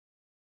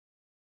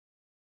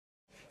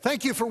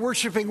Thank you for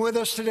worshiping with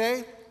us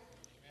today.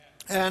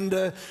 And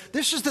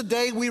this is the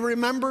day we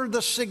remember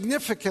the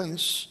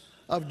significance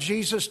of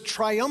Jesus'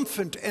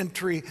 triumphant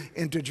entry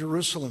into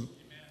Jerusalem.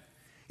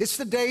 It's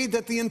the day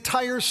that the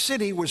entire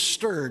city was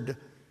stirred,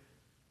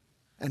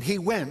 and he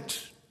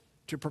went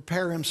to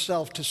prepare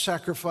himself to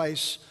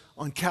sacrifice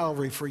on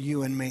Calvary for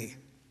you and me.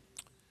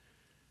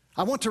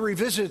 I want to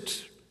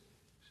revisit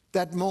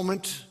that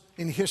moment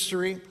in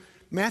history.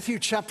 Matthew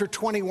chapter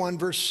 21,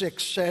 verse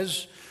 6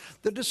 says,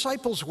 "The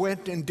disciples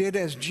went and did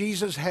as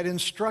Jesus had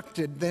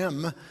instructed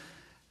them,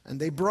 and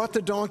they brought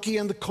the donkey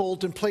and the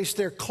colt and placed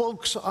their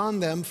cloaks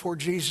on them for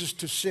Jesus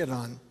to sit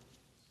on.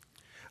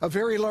 A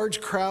very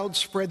large crowd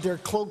spread their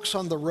cloaks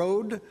on the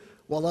road,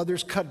 while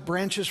others cut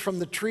branches from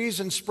the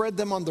trees and spread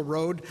them on the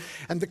road.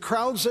 And the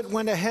crowds that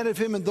went ahead of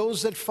him and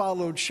those that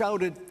followed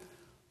shouted,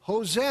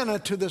 'Hosanna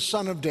to the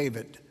Son of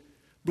David.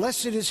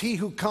 Blessed is he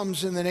who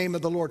comes in the name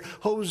of the Lord.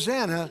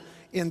 Hosanna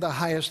in the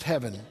highest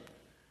heaven.'"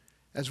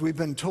 As we've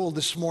been told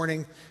this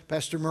morning,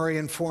 Pastor Murray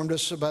informed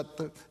us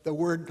about the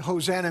word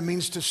Hosanna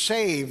means to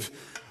save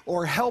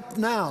or help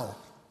now.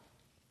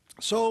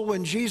 So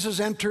when Jesus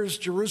enters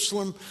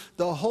Jerusalem,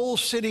 the whole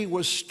city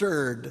was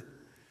stirred.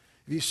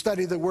 If you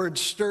study the word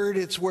stirred,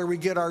 it's where we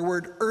get our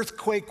word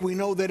earthquake. We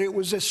know that it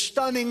was a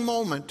stunning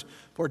moment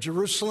for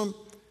Jerusalem.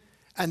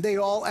 And they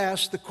all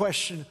asked the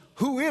question,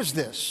 "Who is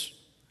this?"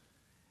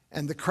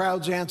 And the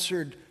crowds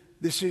answered,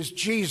 "This is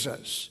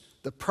Jesus,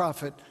 the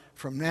prophet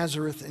from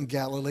Nazareth in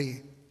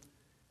Galilee."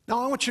 Now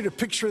I want you to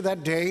picture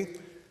that day.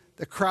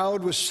 The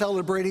crowd was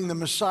celebrating the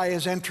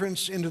Messiah's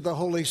entrance into the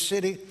holy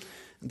city,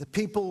 and the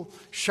people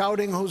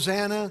shouting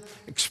Hosanna,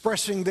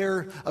 expressing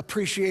their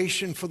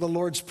appreciation for the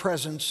Lord's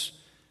presence.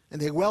 And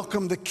they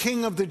welcomed the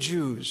King of the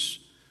Jews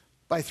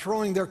by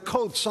throwing their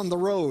coats on the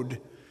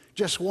road,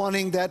 just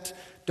wanting that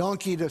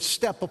donkey to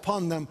step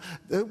upon them,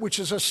 which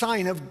is a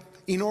sign of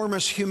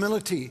enormous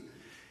humility.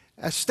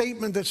 A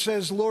statement that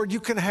says, "Lord,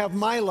 you can have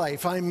my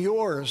life, I'm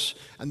yours."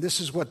 And this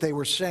is what they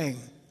were saying.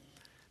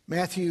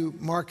 Matthew,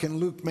 Mark, and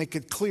Luke make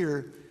it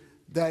clear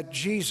that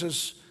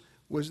this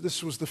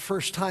was the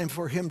first time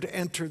for him to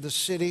enter the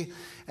city,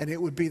 and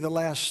it would be the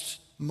last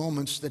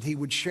moments that he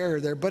would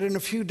share there. But in a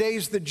few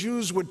days, the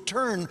Jews would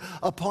turn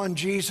upon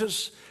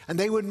Jesus, and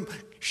they would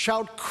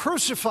shout,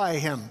 "Crucify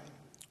him."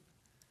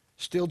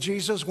 Still,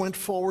 Jesus went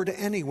forward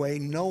anyway,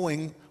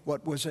 knowing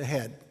what was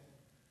ahead.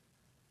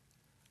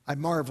 I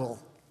marvel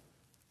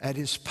at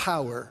his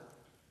power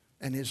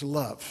and his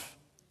love.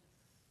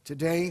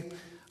 Today,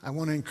 I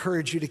want to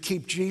encourage you to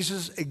keep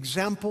Jesus'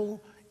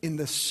 example in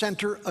the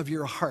center of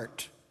your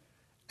heart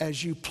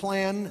as you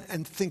plan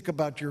and think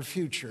about your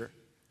future.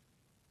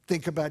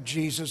 Think about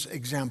Jesus'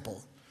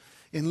 example.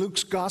 In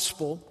Luke's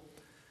gospel,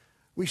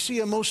 we see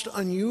a most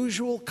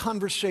unusual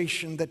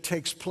conversation that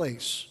takes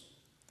place.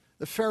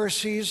 The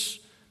Pharisees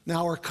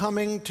now are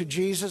coming to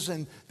Jesus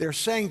and they're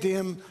saying to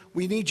him,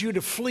 "We need you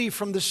to flee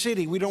from the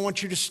city. We don't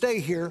want you to stay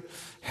here.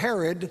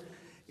 Herod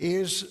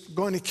is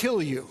going to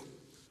kill you."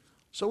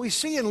 So we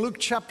see in Luke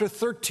chapter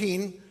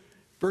 13,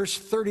 verse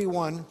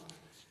 31,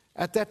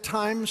 at that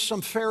time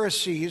some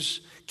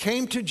Pharisees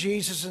came to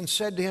Jesus and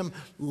said to him,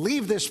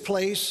 "Leave this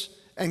place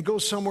and go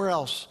somewhere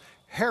else.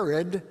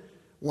 Herod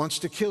wants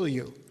to kill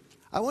you."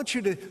 I want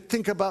you to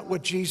think about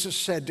what Jesus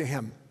said to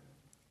him.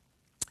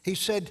 He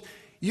said,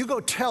 "You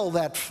go tell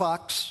that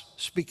fox,"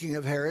 speaking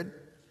of Herod,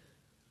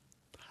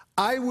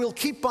 "I will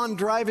keep on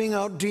driving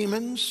out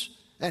demons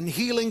and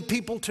healing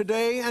people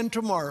today and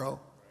tomorrow.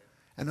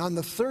 And on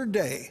the third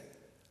day,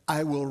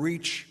 I will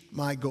reach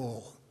my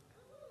goal."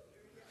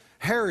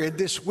 Herod,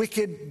 this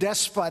wicked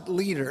despot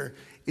leader,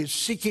 is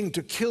seeking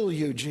to kill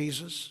you,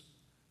 Jesus.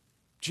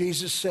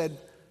 Jesus said,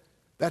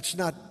 "That's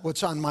not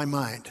what's on my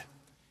mind.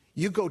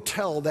 You go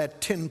tell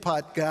that tin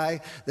pot guy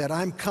that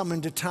I'm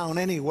coming to town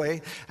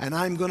anyway, and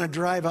I'm going to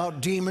drive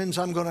out demons,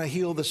 I'm going to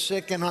heal the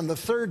sick, and on the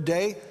third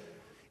day,"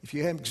 if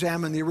you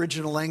examine the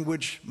original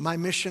language, "my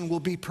mission will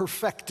be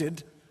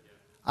perfected.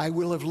 I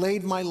will have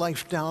laid my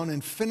life down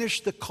and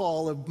finished the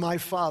call of my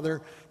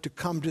Father to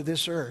come to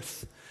this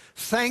earth."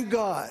 Thank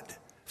God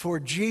for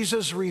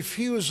Jesus'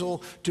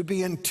 refusal to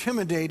be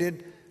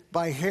intimidated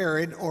by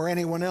Herod or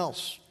anyone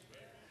else.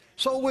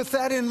 So with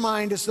that in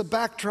mind as the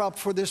backdrop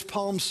for this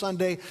Palm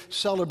Sunday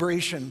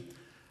celebration,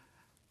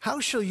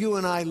 how shall you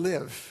and I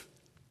live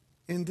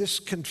in this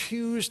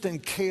confused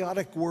and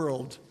chaotic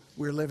world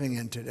we're living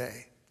in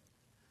today?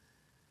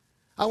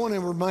 I want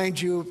to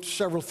remind you of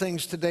several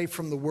things today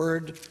from the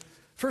Word.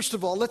 First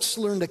of all, let's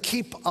learn to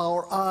keep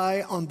our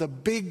eye on the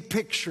big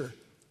picture.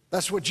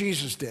 That's what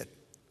Jesus did.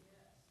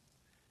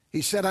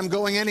 He said, "I'm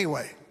going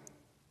anyway.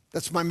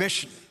 That's my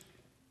mission,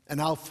 and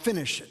I'll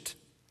finish it.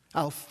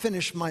 I'll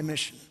finish my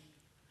mission."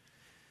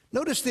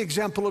 Notice the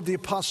example of the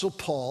Apostle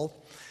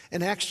Paul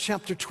in Acts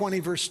chapter 20,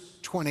 verse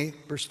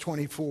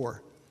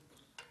 24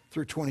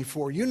 through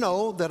 24. "You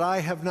know that I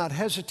have not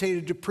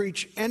hesitated to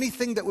preach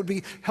anything that would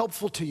be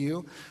helpful to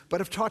you, but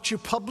have taught you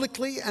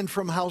publicly and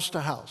from house to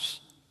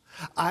house.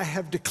 I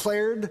have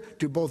declared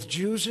to both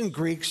Jews and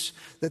Greeks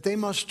that they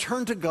must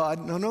turn to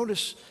God," now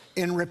notice,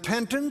 "in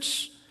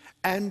repentance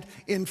and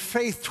in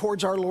faith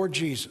towards our Lord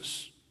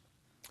Jesus.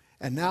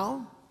 And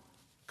now,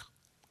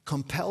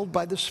 compelled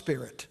by the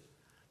Spirit,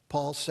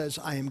 Paul says,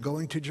 I am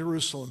going to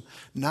Jerusalem,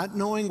 not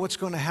knowing what's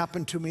going to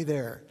happen to me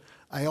there.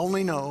 I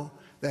only know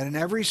that in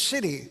every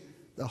city,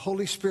 the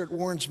Holy Spirit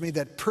warns me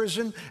that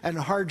prison and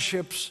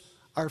hardships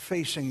are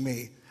facing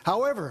me.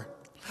 However,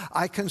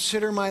 I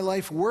consider my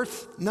life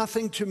worth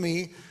nothing to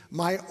me.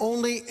 My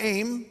only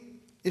aim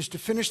is to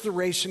finish the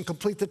race and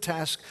complete the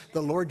task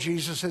the Lord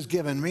Jesus has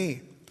given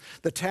me,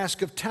 the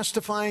task of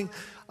testifying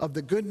of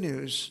the good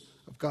news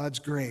of God's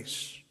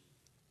grace.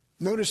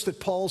 Notice that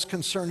Paul's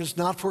concern is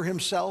not for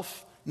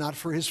himself, not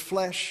for his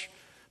flesh,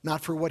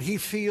 not for what he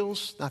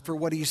feels, not for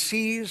what he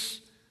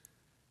sees,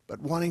 but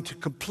wanting to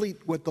complete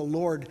what the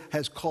Lord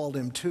has called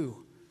him to.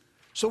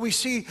 So we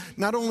see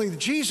not only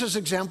Jesus'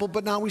 example,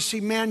 but now we see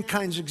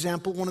mankind's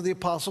example, one of the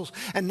apostles,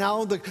 and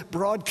now the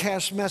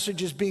broadcast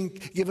message is being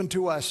given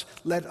to us.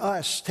 Let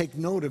us take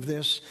note of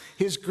this.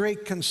 His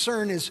great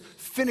concern is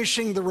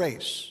finishing the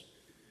race,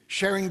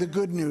 sharing the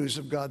good news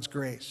of God's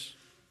grace.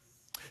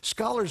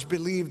 Scholars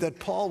believe that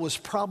Paul was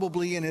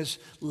probably in his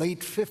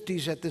late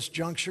 50s at this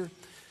juncture.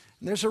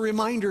 And there's a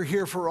reminder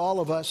here for all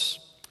of us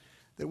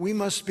that we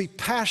must be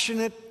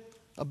passionate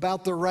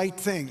about the right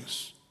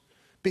things.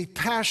 Be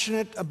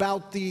passionate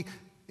about the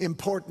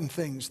important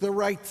things, the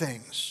right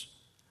things.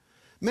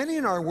 Many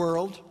in our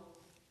world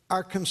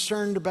are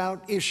concerned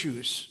about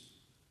issues.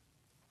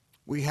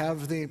 We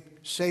have the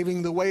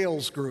Saving the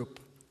Whales group.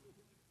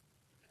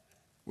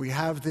 We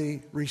have the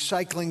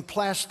Recycling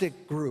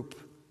Plastic group.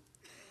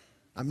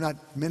 I'm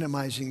not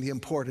minimizing the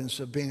importance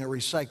of being a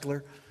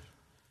recycler.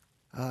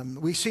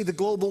 We see the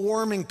global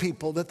warming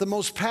people, that the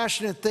most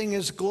passionate thing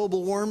is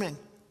global warming.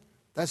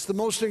 That's the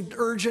most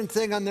urgent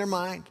thing on their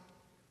mind.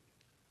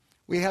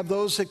 We have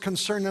those that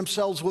concern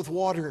themselves with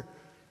water,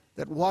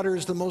 that water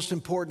is the most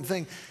important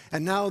thing.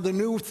 And now the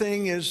new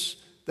thing is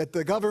that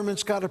the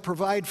government's got to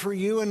provide for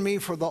you and me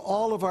for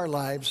all of our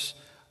lives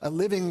a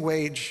living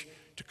wage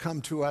to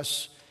come to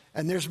us.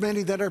 And there's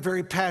many that are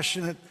very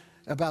passionate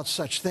about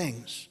such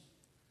things.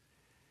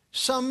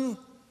 Some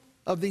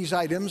of these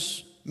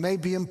items may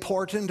be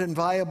important and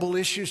viable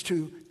issues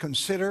to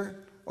consider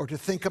or to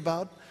think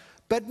about,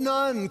 but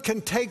none can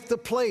take the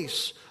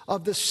place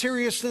of the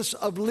seriousness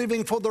of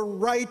living for the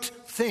right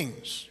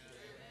things.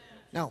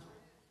 Now,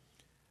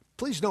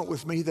 please note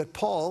with me that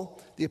Paul,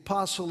 the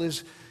apostle,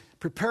 is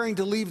preparing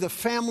to leave the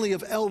family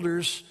of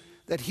elders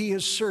that he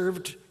has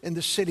served in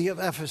the city of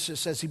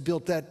Ephesus as he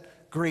built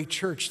that great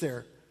church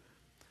there.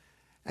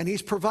 And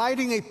he's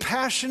providing a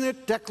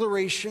passionate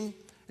declaration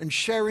and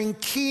sharing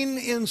keen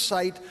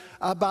insight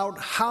about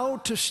how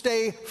to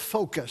stay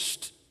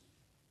focused.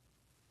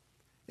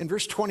 In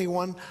verse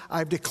 21,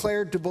 I've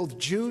declared to both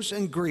Jews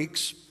and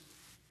Greeks,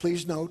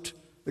 please note,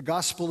 the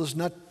gospel is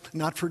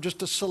not for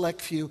just a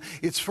select few,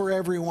 it's for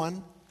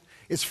everyone.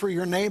 It's for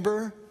your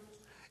neighbor,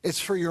 it's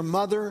for your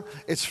mother,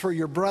 it's for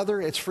your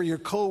brother, it's for your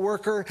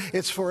co-worker,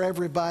 it's for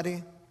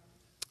everybody.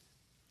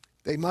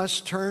 They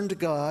must turn to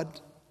God.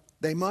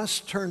 They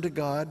must turn to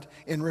God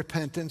in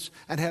repentance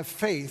and have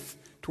faith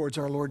towards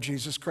our Lord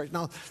Jesus Christ.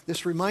 Now,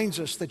 this reminds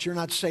us that you're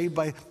not saved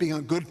by being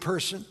a good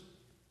person.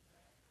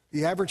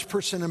 The average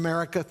person in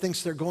America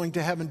thinks they're going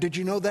to heaven. Did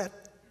you know that?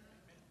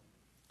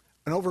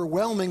 An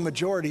overwhelming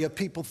majority of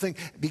people think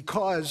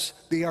because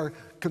they are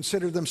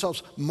consider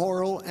themselves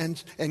moral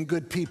and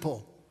good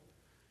people.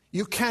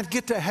 You can't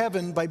get to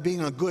heaven by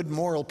being a good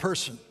moral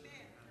person.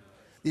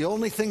 The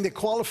only thing that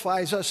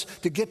qualifies us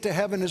to get to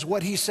heaven is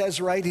what he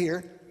says right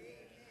here.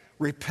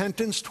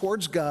 Repentance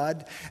towards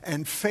God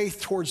and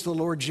faith towards the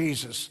Lord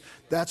Jesus.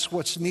 That's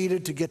what's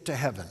needed to get to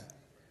heaven.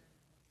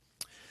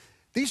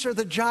 These are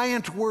the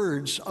giant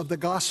words of the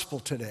gospel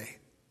today.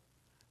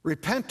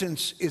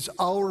 Repentance is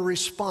our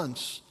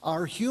response,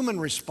 our human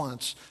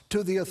response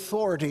to the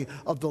authority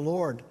of the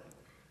Lord.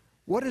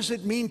 What does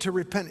it mean to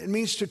repent? It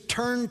means to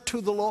turn to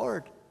the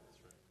Lord.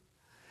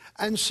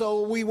 And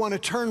so we want to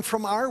turn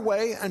from our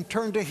way and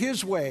turn to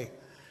his way.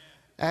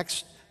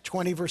 Acts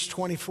 20, verse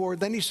 24.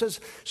 Then he says,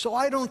 so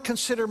I don't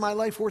consider my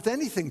life worth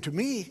anything to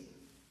me.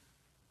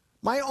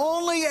 My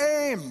only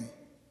aim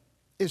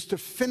is to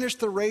finish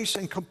the race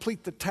and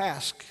complete the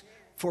task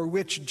for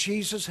which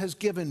Jesus has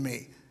given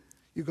me.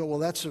 You go, well,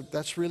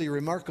 that's really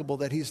remarkable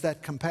that he's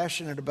that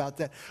compassionate about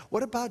that.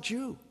 What about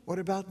you? What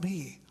about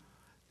me?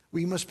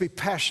 We must be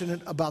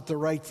passionate about the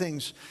right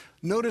things.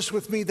 Notice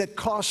with me that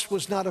cost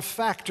was not a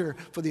factor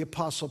for the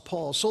Apostle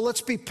Paul. So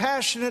let's be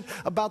passionate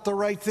about the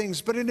right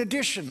things. But in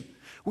addition,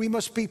 we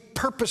must be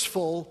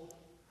purposeful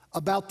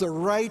about the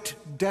right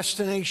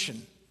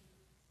destination.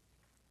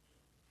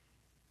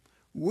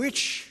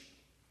 Which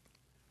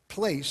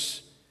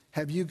place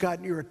have you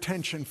got your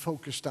attention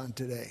focused on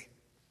today?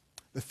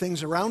 The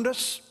things around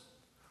us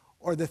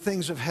or the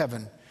things of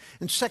heaven?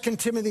 In 2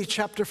 Timothy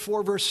chapter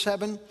 4, verse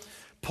 7,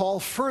 Paul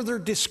further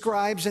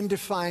describes and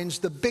defines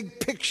the big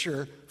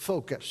picture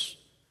focus.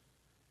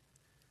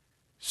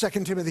 2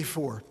 Timothy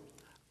 4,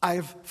 I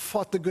have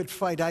fought the good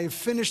fight. I have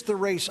finished the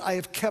race. I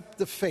have kept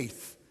the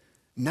faith.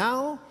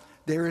 Now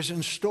there is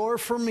in store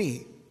for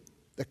me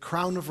the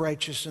crown of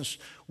righteousness,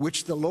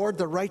 which the Lord,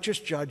 the righteous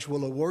judge,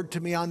 will award to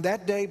me on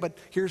that day. But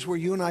here's where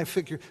you and I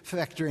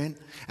factor in,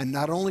 and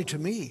not only to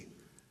me,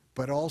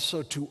 but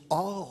also to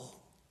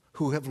all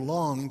who have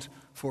longed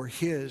for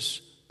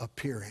his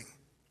appearing.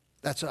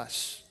 That's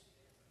us.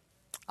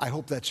 I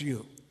hope that's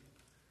you.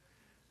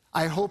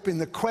 I hope in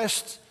the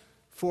quest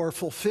for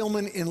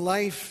fulfillment in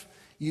life,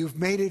 you've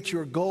made it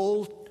your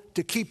goal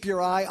to keep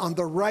your eye on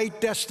the right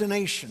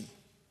destination.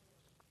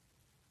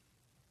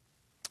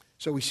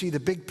 So we see the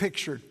big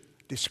picture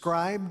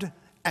described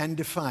and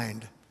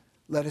defined.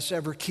 Let us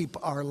ever keep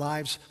our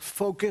lives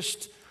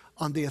focused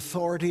on the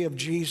authority of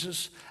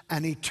Jesus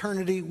and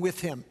eternity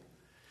with him.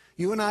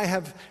 You and I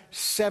have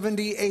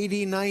 70,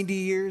 80, 90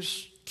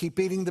 years. Keep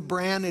eating the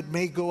bran, it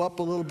may go up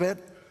a little bit.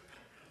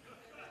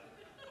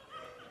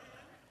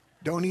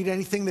 Don't eat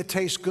anything that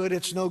tastes good,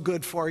 it's no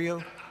good for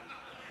you.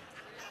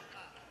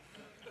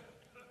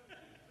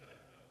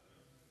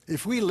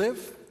 If we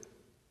live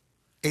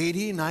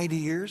 80, 90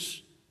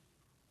 years,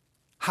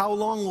 how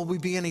long will we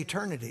be in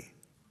eternity?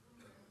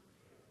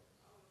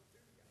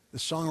 The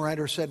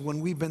songwriter said, when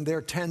we've been there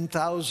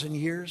 10,000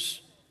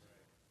 years,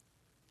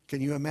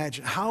 can you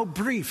imagine how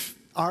brief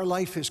our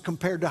life is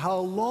compared to how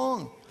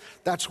long?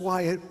 That's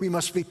why we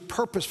must be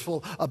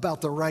purposeful about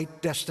the right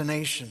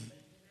destination.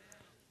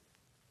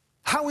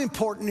 How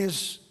important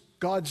is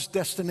God's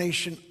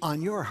destination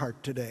on your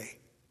heart today?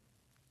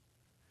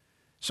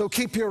 So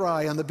keep your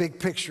eye on the big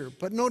picture.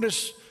 But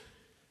notice,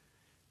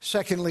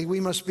 secondly,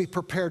 we must be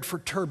prepared for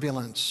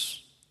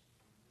turbulence.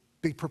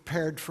 Be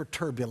prepared for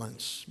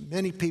turbulence.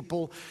 Many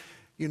people,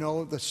 you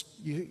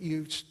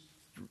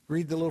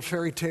read the little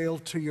fairy tale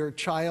to your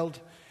child,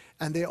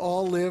 and they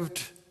all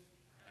lived.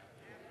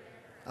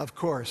 Of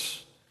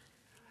course.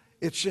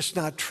 It's just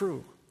not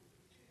true.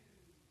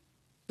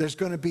 There's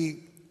going to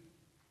be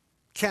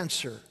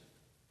cancer.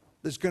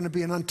 There's going to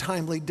be an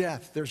untimely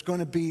death. There's going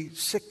to be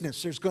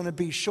sickness. There's going to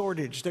be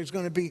shortage. There's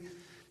going to be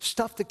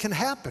stuff that can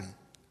happen.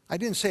 I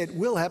didn't say it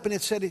will happen. I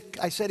said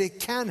it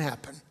can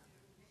happen.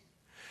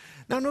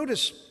 Now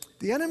notice,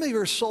 the enemy of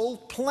your soul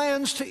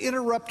plans to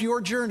interrupt your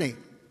journey.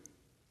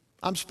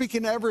 I'm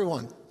speaking to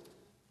everyone.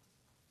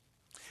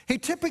 He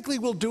typically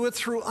will do it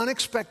through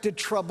unexpected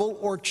trouble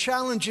or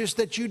challenges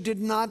that you did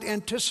not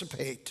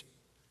anticipate.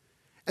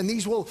 And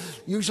these will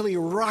usually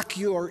rock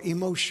your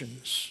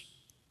emotions.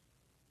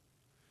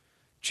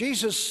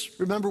 Jesus,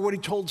 remember what he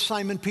told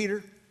Simon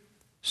Peter?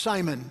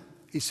 Simon,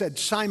 he said,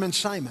 Simon,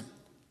 Simon.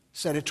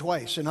 Said it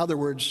twice. In other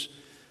words,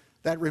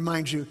 that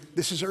reminds you,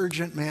 this is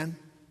urgent, man.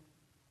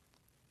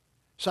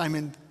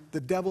 Simon,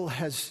 the devil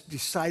has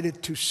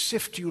decided to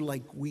sift you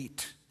like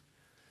wheat.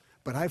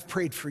 But I've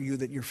prayed for you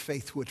that your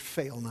faith would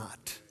fail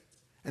not.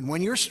 And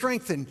when you're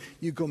strengthened,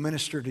 you go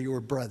minister to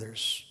your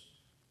brothers.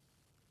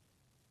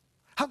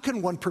 How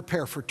can one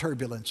prepare for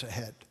turbulence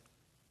ahead?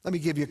 Let me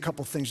give you a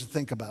couple things to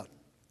think about.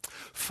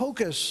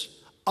 Focus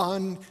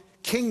on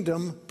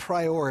kingdom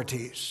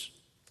priorities.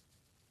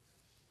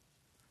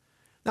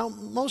 Now,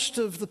 most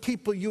of the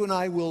people you and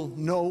I will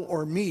know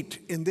or meet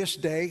in this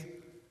day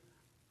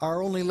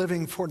are only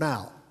living for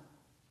now.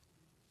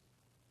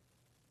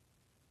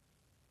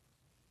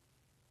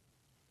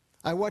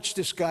 I watched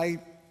this guy,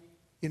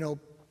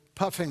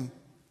 puffing,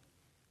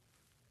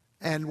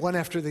 and one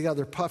after the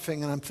other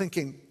puffing, and I'm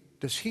thinking,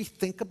 does he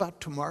think about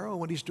tomorrow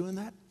when he's doing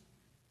that?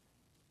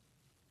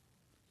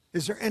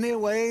 Is there any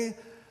way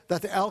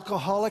that the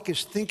alcoholic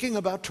is thinking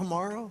about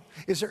tomorrow?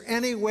 Is there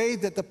any way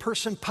that the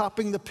person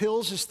popping the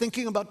pills is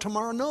thinking about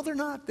tomorrow? No, they're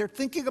not. They're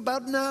thinking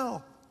about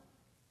now.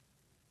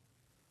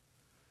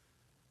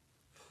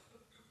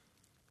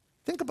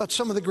 Think about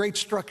some of the great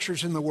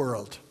structures in the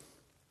world.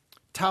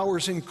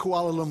 Towers in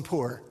Kuala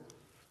Lumpur.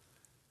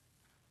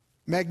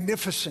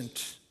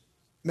 Magnificent.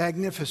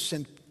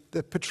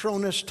 The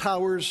Petronas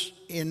Towers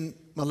in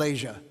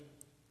Malaysia.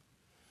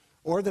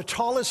 Or the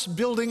tallest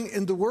building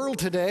in the world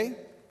today,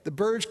 the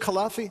Burj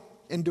Khalifa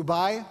in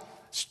Dubai.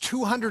 It's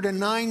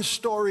 209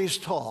 stories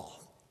tall.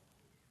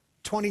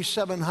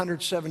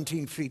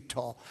 2,717 feet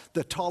tall.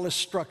 The tallest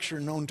structure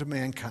known to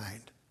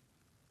mankind.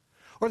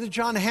 Or the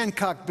John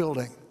Hancock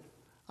Building.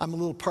 I'm a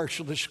little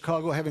partial to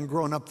Chicago, having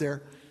grown up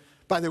there.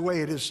 By the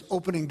way, it is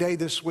opening day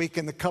this week,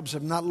 and the Cubs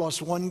have not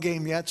lost one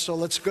game yet, so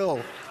let's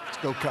go. Let's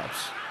go, Cubs.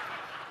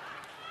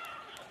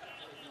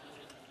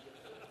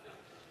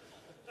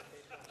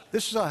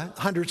 This is a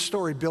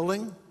 100-story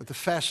building with the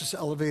fastest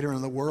elevator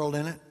in the world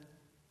in it.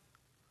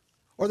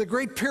 Or the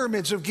Great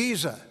Pyramids of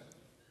Giza,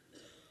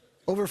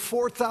 over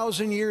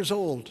 4,000 years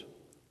old.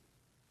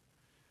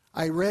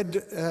 I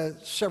read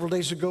several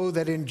days ago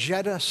that in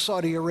Jeddah,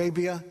 Saudi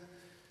Arabia,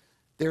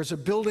 there's a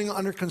building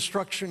under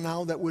construction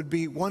now that would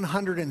be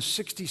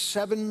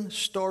 167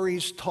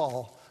 stories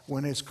tall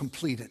when it's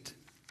completed.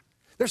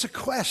 There's a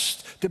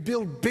quest to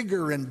build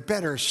bigger and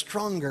better,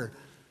 stronger.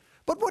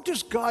 But what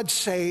does God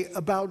say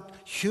about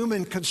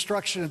human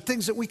construction and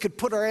things that we could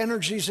put our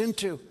energies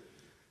into?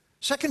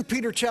 2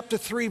 Peter chapter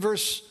 3,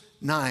 verse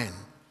 9.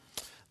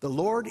 The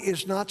Lord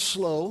is not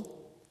slow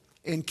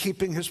in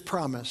keeping his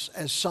promise,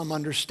 as some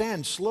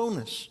understand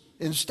slowness.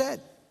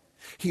 Instead,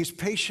 he is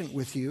patient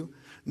with you,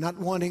 not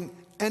wanting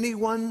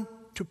anyone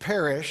to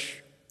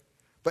perish,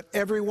 but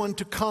everyone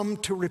to come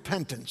to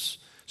repentance.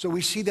 So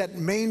we see that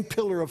main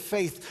pillar of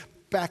faith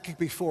back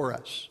before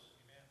us.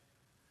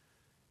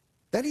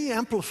 Then he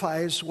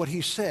amplifies what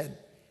he said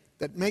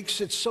that makes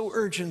it so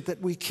urgent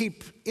that we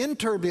keep in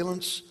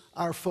turbulence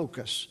our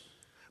focus.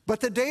 But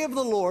the day of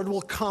the Lord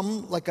will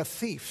come like a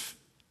thief.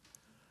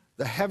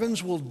 The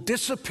heavens will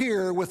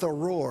disappear with a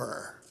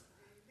roar,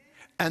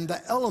 and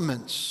the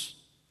elements,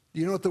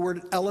 you know what the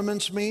word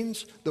elements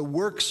means? The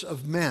works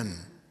of men.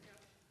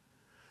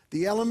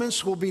 The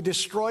elements will be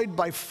destroyed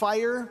by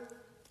fire,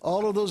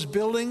 all of those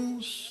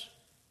buildings.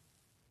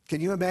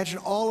 Can you imagine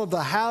all of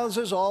the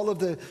houses, all of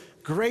the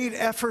great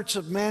efforts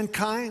of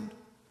mankind?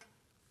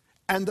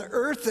 And the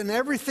earth and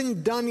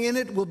everything done in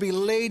it will be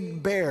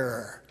laid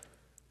bare.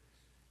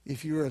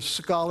 If you're a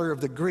scholar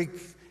of the Greek,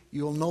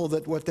 you'll know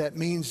that what that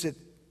means, it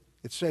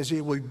says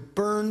it will be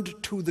burned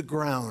to the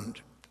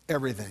ground,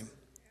 everything.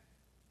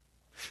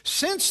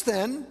 Since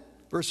then,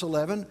 verse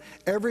 11,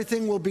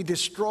 everything will be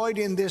destroyed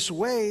in this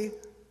way,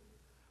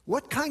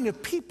 what kind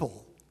of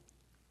people,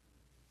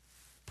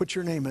 put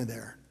your name in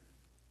there,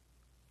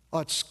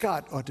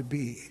 Scott ought to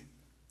be?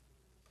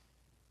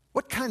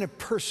 What kind of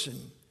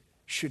person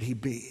should he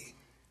be?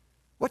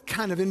 What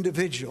kind of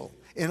individual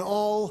in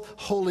all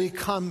holy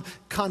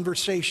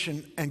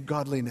conversation and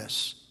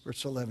godliness?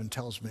 Verse 11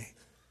 tells me.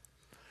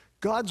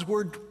 God's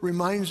word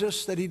reminds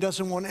us that he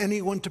doesn't want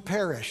anyone to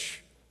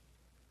perish.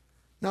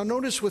 Now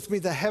notice with me,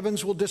 the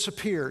heavens will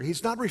disappear.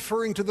 He's not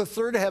referring to the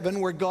third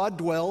heaven where God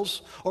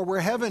dwells, or where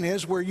heaven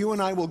is, where you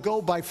and I will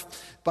go by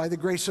the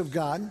grace of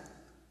God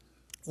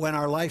when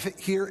our life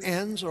here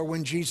ends or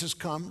when Jesus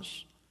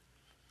comes.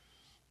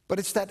 But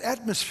it's that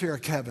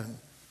atmospheric heaven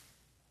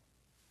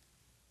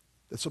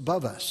that's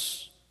above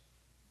us.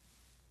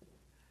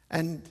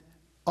 And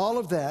all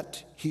of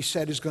that, he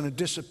said, is going to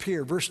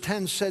disappear. Verse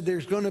 10 said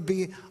there's going to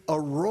be a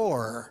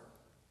roar.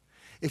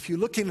 If you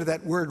look into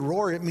that word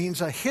roar, it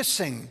means a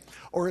hissing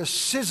or a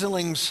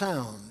sizzling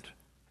sound.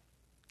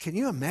 Can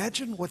you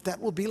imagine what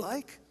that will be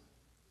like?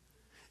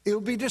 It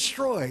will be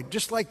destroyed,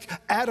 just like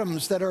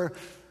atoms that are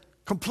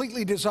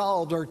completely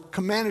dissolved or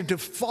commanded to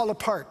fall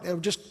apart. It'll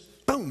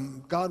just,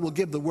 boom, God will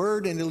give the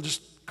word and it'll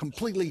just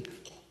completely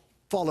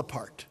fall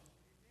apart.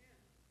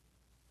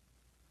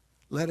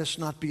 Let us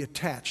not be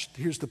attached.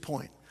 Here's the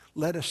point.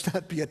 Let us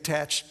not be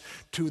attached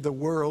to the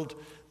world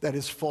that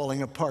is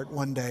falling apart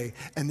one day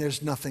and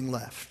there's nothing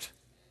left.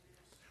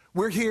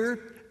 We're here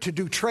to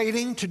do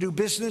trading, to do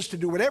business, to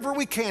do whatever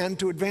we can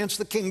to advance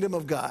the kingdom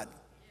of God.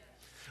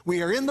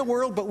 We are in the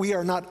world, but we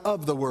are not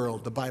of the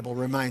world, the Bible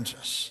reminds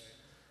us.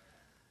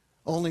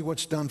 Only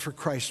what's done for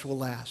Christ will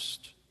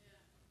last.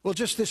 Well,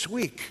 just this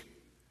week,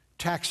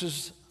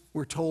 taxes,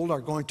 we're told,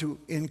 are going to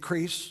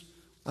increase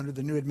under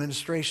the new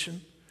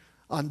administration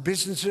on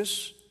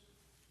businesses,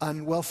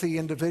 on wealthy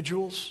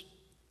individuals,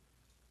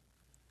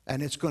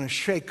 and it's going to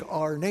shake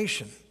our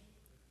nation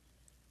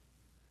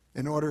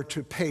in order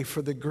to pay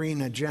for the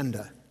green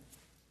agenda,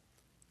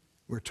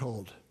 we're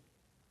told.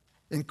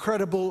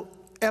 Incredible,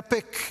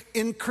 epic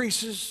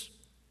increases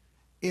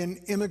in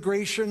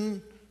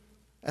immigration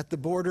at the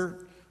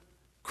border.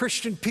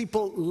 Christian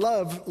people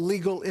love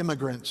legal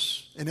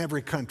immigrants in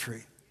every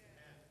country.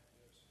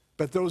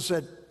 But those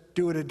that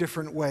do it a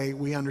different way,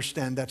 we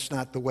understand that's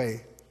not the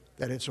way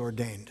that it's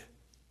ordained.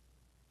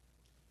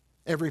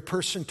 Every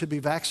person to be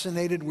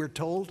vaccinated, we're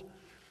told.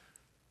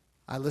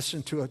 I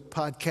listened to a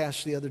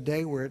podcast the other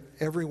day where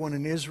everyone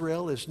in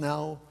Israel is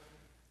now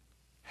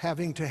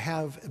having to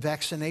have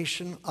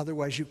vaccination.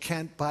 Otherwise, you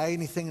can't buy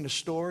anything in the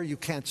store. You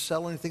can't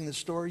sell anything in the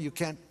store. You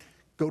can't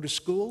go to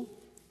school.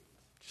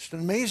 Just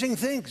amazing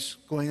things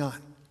going on.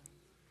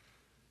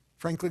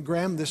 Franklin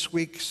Graham this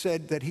week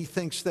said that he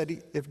thinks that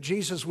if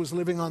Jesus was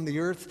living on the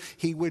earth,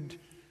 he would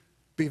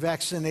be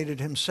vaccinated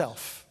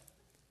himself.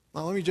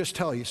 Now, let me just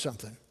tell you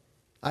something.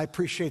 I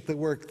appreciate the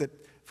work that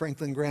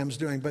Franklin Graham's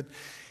doing, but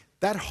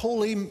that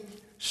holy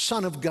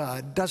Son of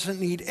God doesn't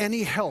need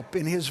any help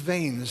in his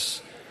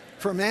veins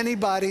from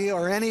anybody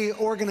or any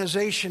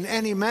organization,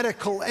 any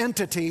medical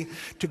entity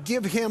to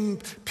give him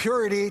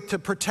purity, to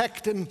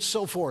protect and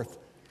so forth.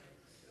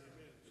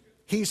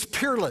 He's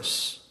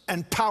peerless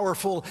and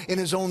powerful in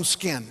his own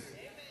skin.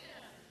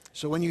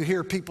 So when you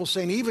hear people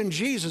saying even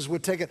Jesus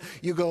would take it,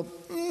 you go,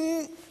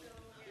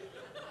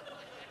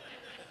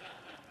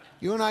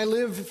 You and I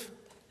live,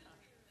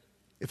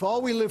 if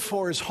all we live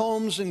for is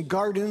homes and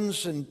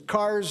gardens and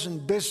cars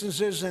and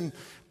businesses and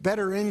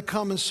better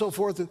income and so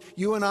forth,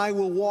 you and I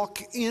will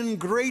walk in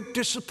great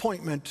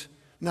disappointment,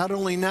 not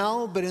only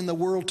now, but in the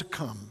world to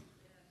come.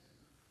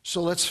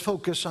 So let's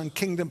focus on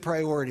kingdom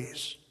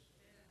priorities.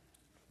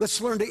 Let's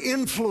learn to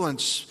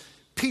influence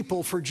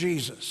people for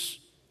Jesus.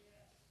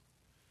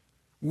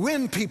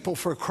 Win people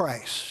for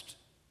Christ.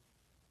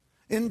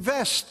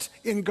 Invest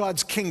in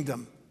God's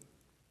kingdom.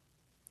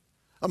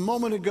 A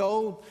moment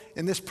ago,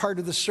 in this part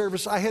of the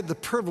service, I had the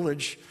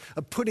privilege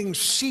of putting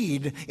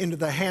seed into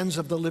the hands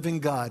of the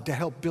living God to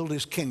help build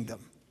his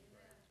kingdom.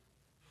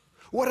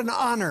 What an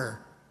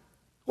honor.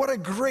 What a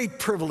great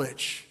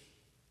privilege.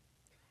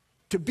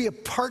 to be a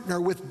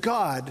partner with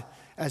God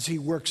as he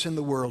works in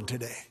the world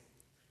today.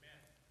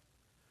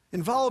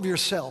 Involve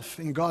yourself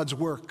in God's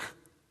work.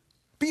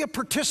 Be a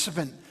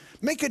participant.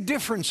 Make a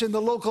difference in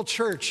the local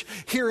church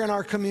here in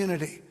our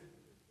community.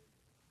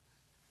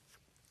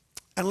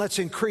 And let's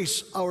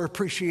increase our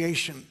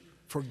appreciation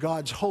for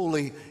God's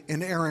holy,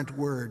 inerrant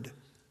word.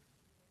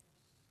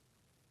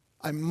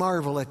 I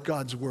marvel at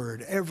God's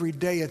word. Every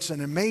day it's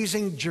an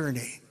amazing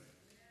journey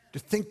to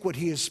think what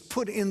he has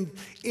put in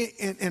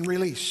and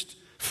released.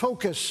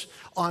 Focus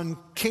on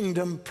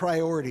kingdom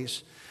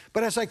priorities.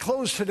 But as I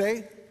close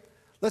today,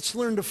 let's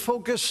learn to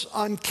focus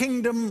on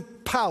kingdom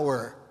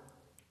power.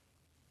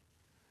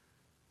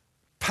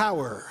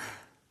 Power.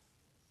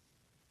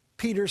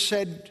 Peter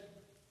said,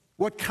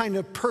 "What kind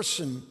of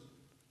person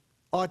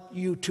ought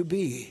you to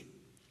be?"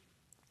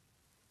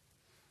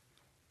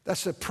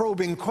 That's a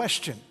probing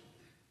question.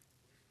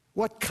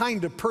 What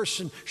kind of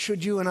person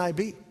should you and I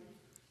be?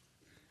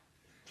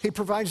 He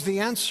provides the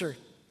answer.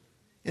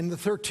 In the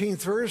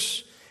 13th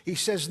verse, he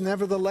says,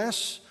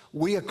 "Nevertheless,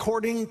 we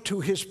according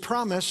to his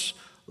promise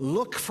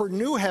look for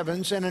new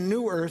heavens and a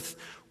new earth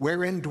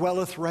wherein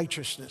dwelleth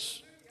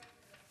righteousness."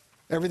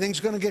 Everything's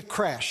going to get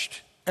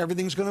crashed.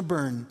 Everything's going to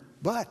burn.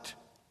 But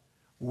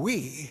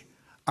we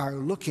are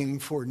looking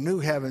for new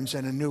heavens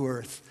and a new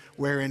earth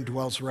wherein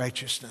dwells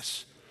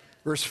righteousness.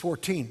 Verse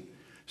 14.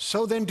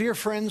 "So then, dear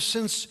friends,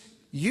 since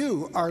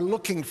you are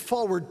looking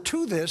forward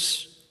to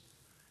this,"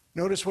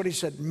 notice what he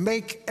said,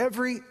 "make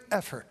every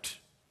effort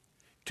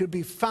to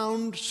be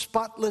found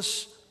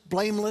spotless,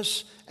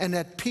 blameless, and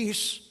at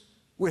peace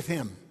with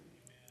him."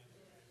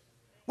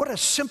 What a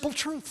simple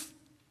truth.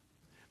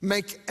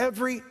 Make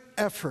every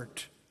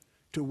effort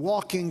to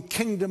walk in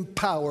kingdom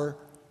power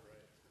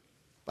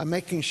by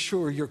making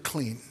sure you're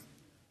clean.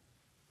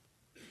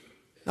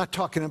 Not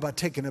talking about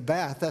taking a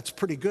bath. That's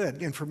pretty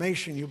good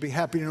information. You'll be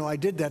happy to know I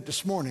did that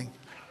this morning.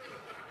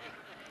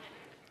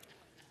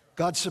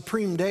 God's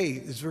supreme day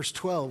is verse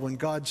 12, when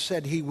God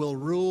said he will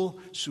rule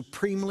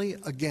supremely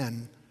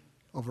again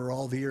over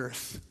all the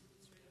earth.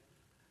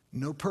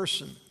 No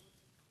person,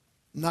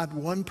 not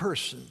one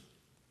person,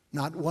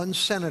 not one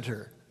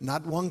senator,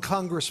 not one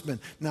congressman,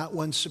 not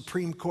one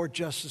Supreme Court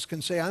justice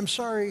can say, "I'm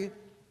sorry,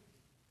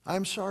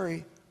 I'm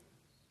sorry."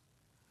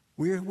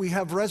 We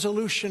have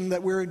resolution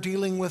that we're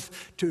dealing with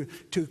to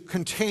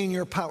contain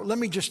your power. Let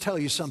me just tell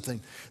you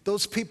something.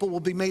 Those people will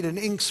be made an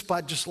ink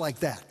spot just like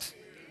that.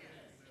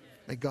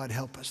 May God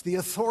help us. The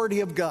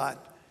authority of God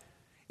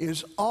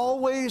is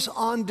always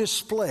on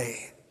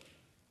display.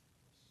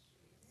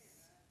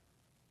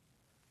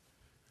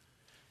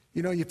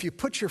 You know, if you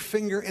put your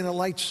finger in a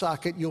light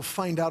socket, you'll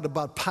find out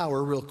about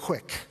power real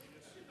quick.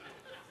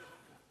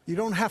 You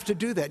don't have to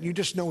do that. You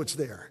just know it's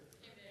there.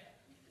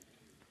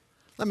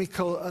 Let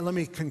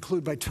me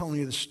conclude by telling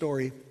you the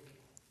story.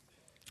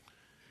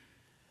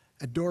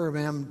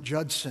 Adoniram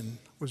Judson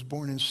was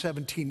born in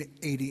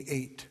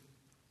 1788.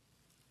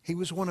 He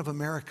was one of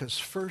America's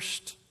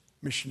first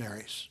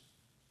missionaries.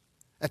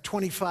 At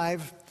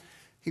 25,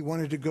 he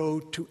wanted to go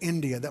to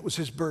India. That was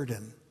his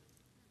burden.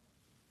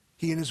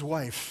 He and his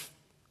wife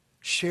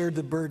shared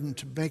the burden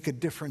to make a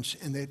difference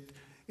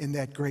in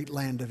that great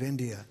land of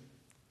India.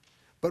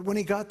 But when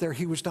he got there,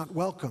 he was not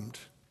welcomed.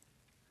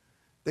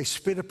 They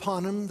spit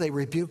upon him, they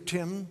rebuked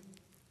him,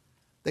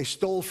 they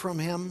stole from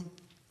him,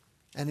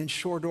 and in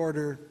short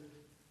order,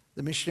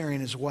 the missionary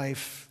and his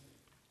wife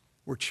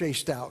were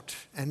chased out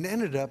and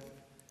ended up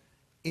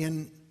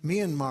in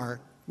Myanmar,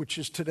 which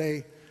is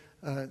today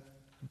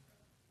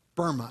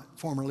Burma,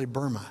 formerly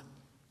Burma.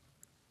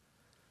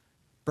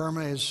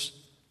 Burma is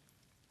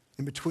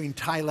in between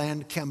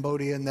Thailand,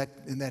 Cambodia, and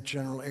in that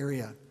general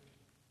area.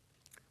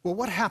 Well,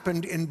 what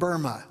happened in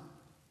Burma?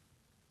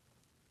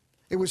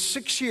 It was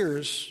 6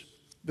 years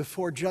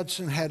before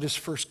Judson had his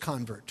first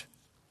convert.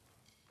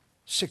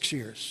 6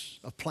 years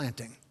of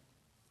planting.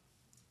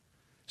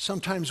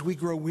 Sometimes we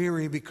grow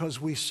weary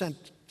because we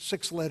sent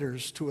 6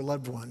 letters to a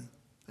loved one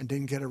and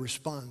didn't get a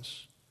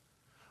response.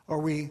 Or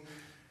we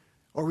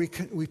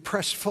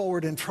pressed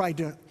forward and tried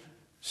to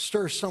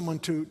stir someone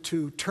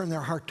to turn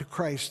their heart to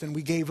Christ, and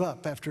we gave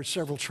up after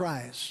several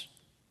tries.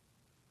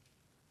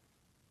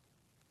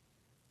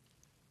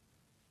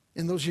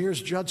 In those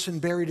years, Judson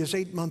buried his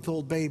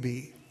 8-month-old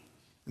baby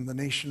in the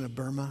nation of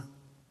Burma.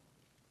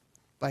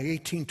 By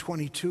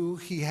 1822,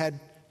 he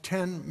had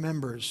 10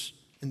 members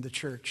in the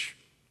church.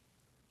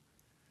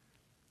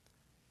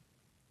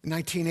 In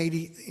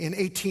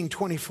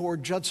 1824,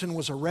 Judson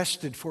was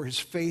arrested for his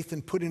faith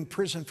and put in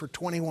prison for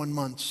 21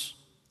 months.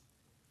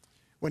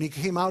 When he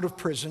came out of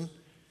prison,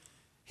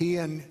 he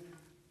and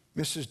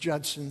Mrs.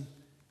 Judson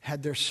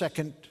had their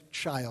second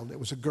child. It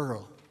was a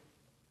girl.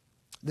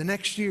 The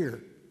next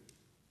year,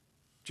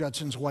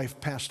 Judson's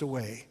wife passed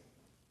away,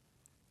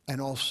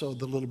 and also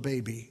the little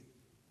baby.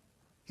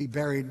 He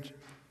buried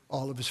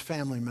all of his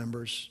family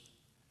members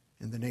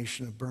in the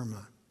nation of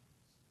Burma.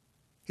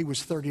 He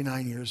was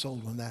 39 years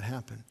old when that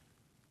happened.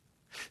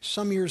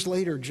 Some years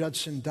later,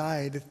 Judson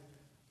died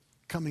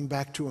coming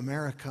back to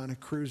America on a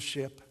cruise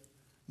ship,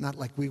 Not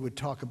like we would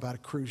talk about a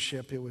cruise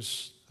ship. It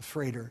was a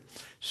freighter.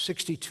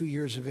 62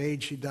 years of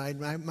age, he died.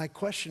 My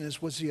question is,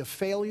 was he a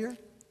failure?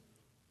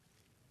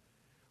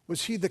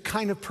 Was he the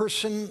kind of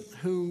person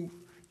who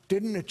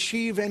didn't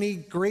achieve any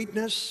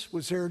greatness?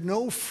 Was there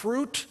no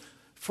fruit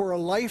for a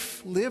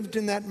life lived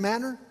in that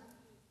manner?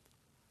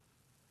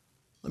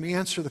 Let me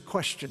answer the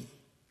question.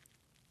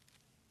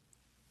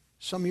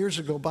 Some years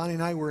ago, Bonnie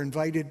and I were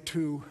invited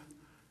to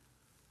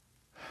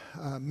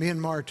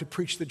Myanmar to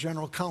preach the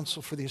General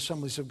Council for the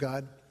Assemblies of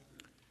God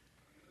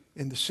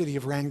in the city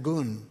of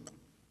Rangoon.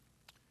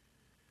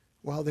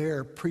 While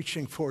there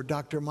preaching for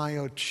Dr.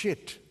 Mayo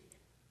Chit,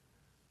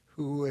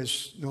 who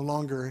is no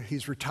longer,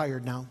 he's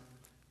retired now,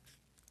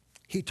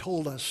 he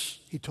told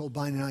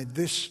Bonnie and I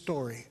this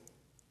story.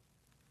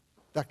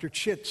 Dr.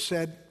 Chit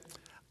said,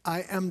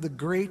 I am the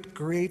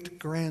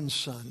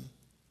great-great-grandson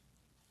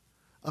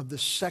of the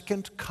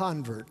second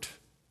convert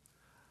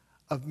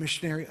of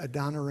missionary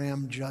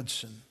Adoniram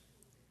Judson.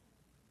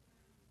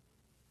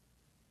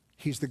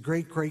 He's the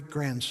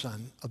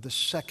great-great-grandson of the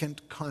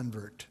second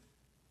convert.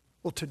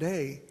 Well,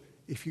 today,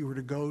 if you were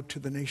to go to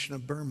the nation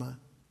of Burma,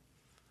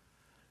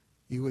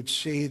 you would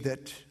see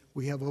that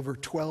we have over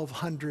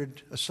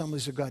 1,200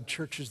 Assemblies of God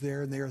churches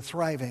there, and they are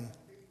thriving.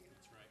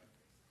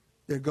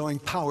 They're going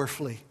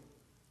powerfully,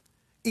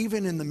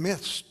 even in the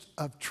midst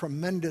of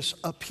tremendous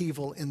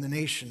upheaval in the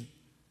nation.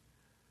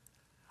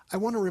 I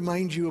want to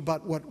remind you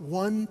about what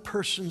one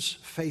person's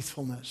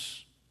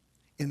faithfulness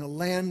in a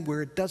land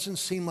where it doesn't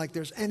seem like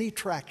there's any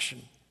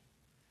traction.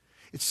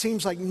 It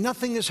seems like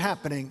nothing is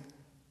happening.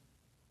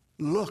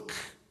 Look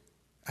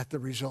at the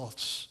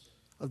results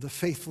of the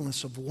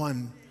faithfulness of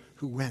one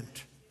who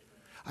went.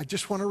 I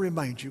just want to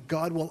remind you,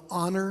 God will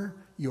honor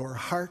your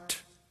heart,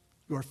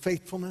 your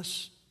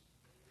faithfulness.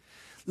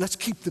 Let's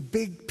keep the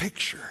big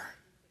picture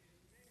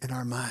in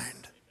our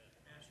mind.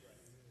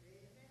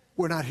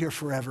 We're not here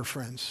forever,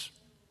 friends.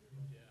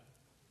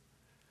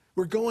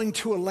 We're going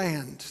to a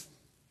land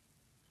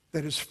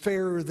that is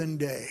fairer than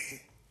day.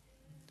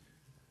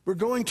 We're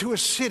going to a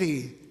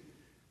city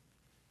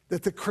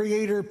that the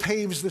Creator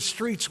paves the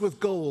streets with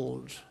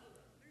gold.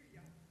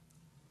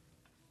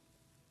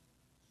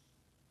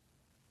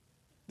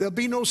 There'll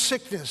be no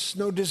sickness,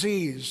 no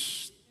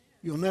disease.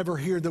 You'll never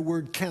hear the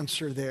word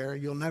cancer there.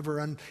 You'll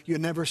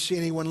never see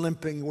anyone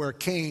limping or a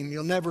cane.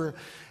 You'll never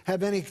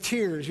have any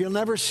tears. You'll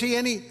never see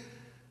any.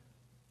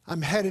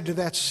 I'm headed to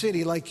that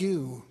city like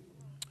you.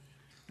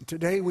 And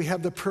today we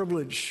have the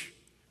privilege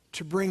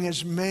to bring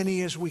as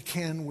many as we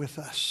can with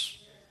us.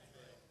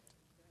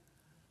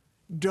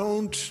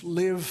 Don't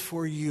live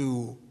for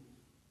you.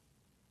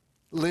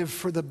 Live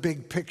for the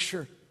big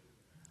picture.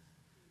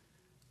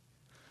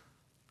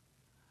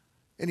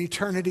 In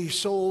eternity,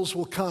 souls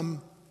will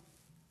come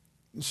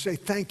and say,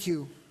 thank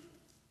you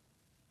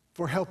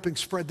for helping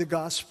spread the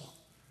gospel.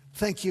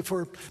 Thank you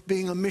for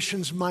being a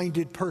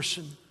missions-minded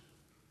person.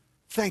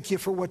 Thank you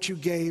for what you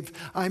gave.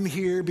 I'm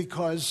here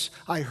because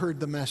I heard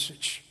the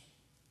message.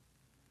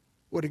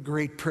 What a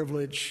great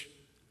privilege.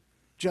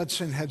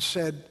 Judson had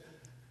said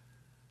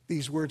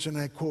these words, and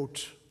I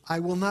quote,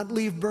 I will not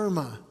leave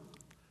Burma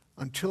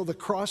until the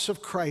cross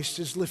of Christ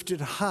is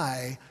lifted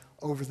high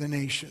over the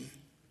nation.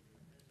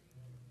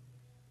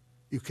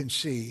 You can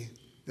see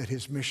that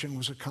his mission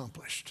was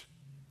accomplished.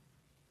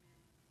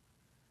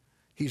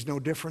 He's no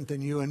different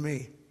than you and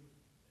me.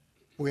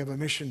 We have a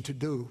mission to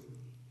do.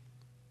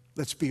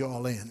 Let's be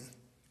all in.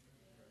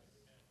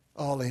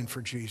 All in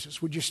for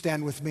Jesus. Would you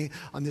stand with me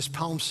on this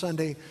Palm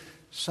Sunday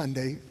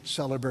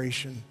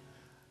celebration?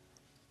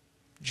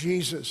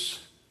 Jesus,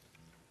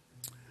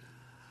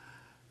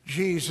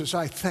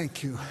 I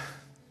thank you.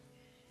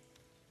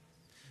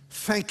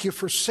 Thank you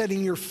for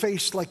setting your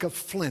face like a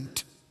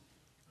flint.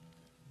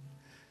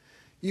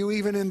 You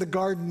even in the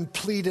garden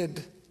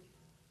pleaded,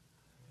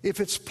 if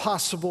it's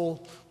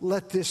possible,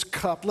 let this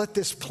cup, let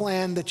this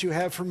plan that you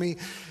have for me,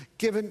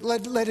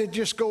 let it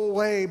just go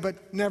away,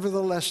 but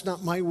nevertheless,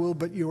 not my will,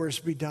 but yours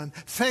be done.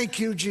 Thank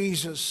you,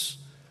 Jesus,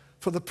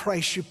 for the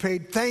price you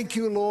paid. Thank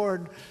you,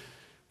 Lord,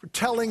 for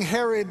telling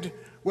Herod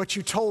what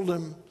you told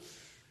him.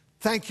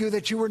 Thank you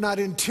that you were not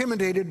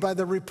intimidated by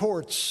the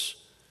reports.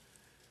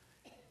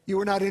 You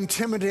were not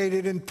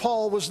intimidated, and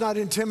Paul was not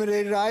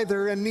intimidated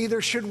either, and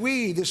neither should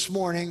we this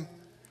morning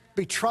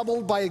be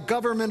troubled by a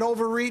government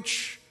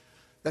overreach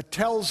that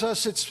tells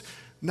us it's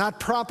not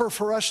proper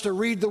for us to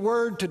read the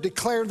Word, to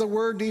declare the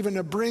Word, even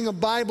to bring a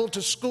Bible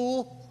to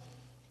school.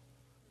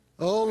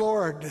 Oh,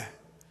 Lord,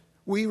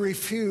 we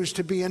refuse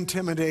to be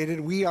intimidated.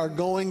 We are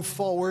going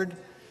forward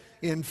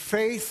in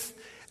faith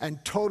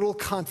and total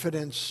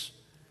confidence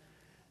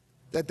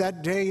that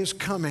that day is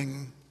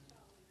coming,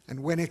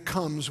 and when it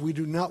comes, we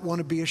do not want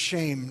to be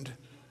ashamed.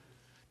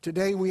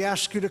 Today, we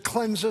ask you to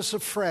cleanse us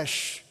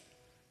afresh.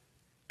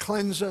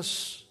 Cleanse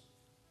us,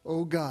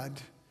 oh God,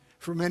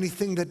 from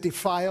anything that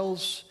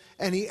defiles,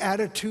 any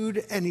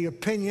attitude, any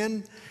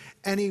opinion,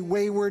 any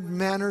wayward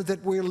manner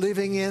that we're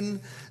living in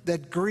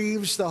that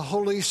grieves the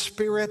Holy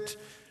Spirit.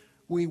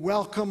 We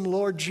welcome,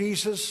 Lord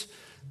Jesus,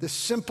 the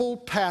simple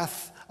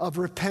path of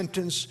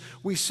repentance.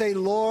 We say,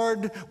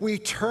 Lord, we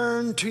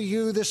turn to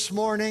you this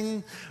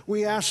morning.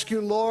 We ask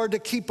you, Lord, to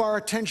keep our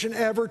attention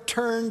ever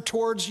turned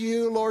towards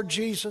you, Lord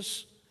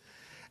Jesus.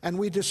 And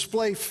we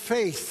display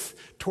faith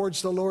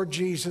towards the Lord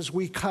Jesus.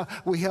 We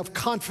have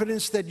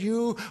confidence that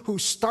you who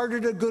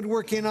started a good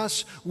work in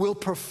us will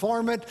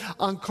perform it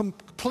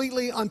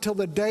completely until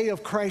the day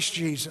of Christ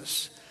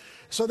Jesus.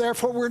 So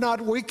therefore, we're not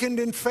weakened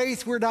in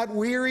faith. We're not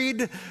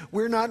wearied.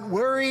 We're not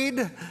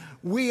worried.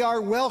 We are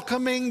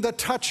welcoming the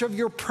touch of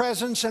your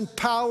presence and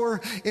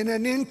power in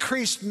an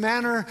increased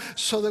manner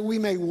so that we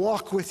may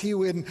walk with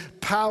you in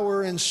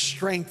power and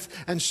strength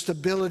and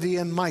stability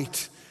and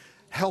might.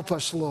 Help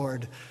us,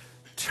 Lord.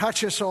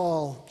 Touch us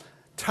all.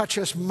 Touch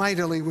us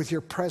mightily with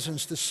your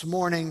presence this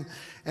morning,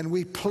 and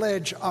we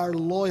pledge our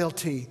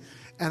loyalty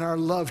and our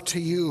love to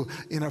you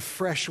in a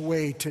fresh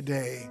way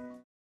today.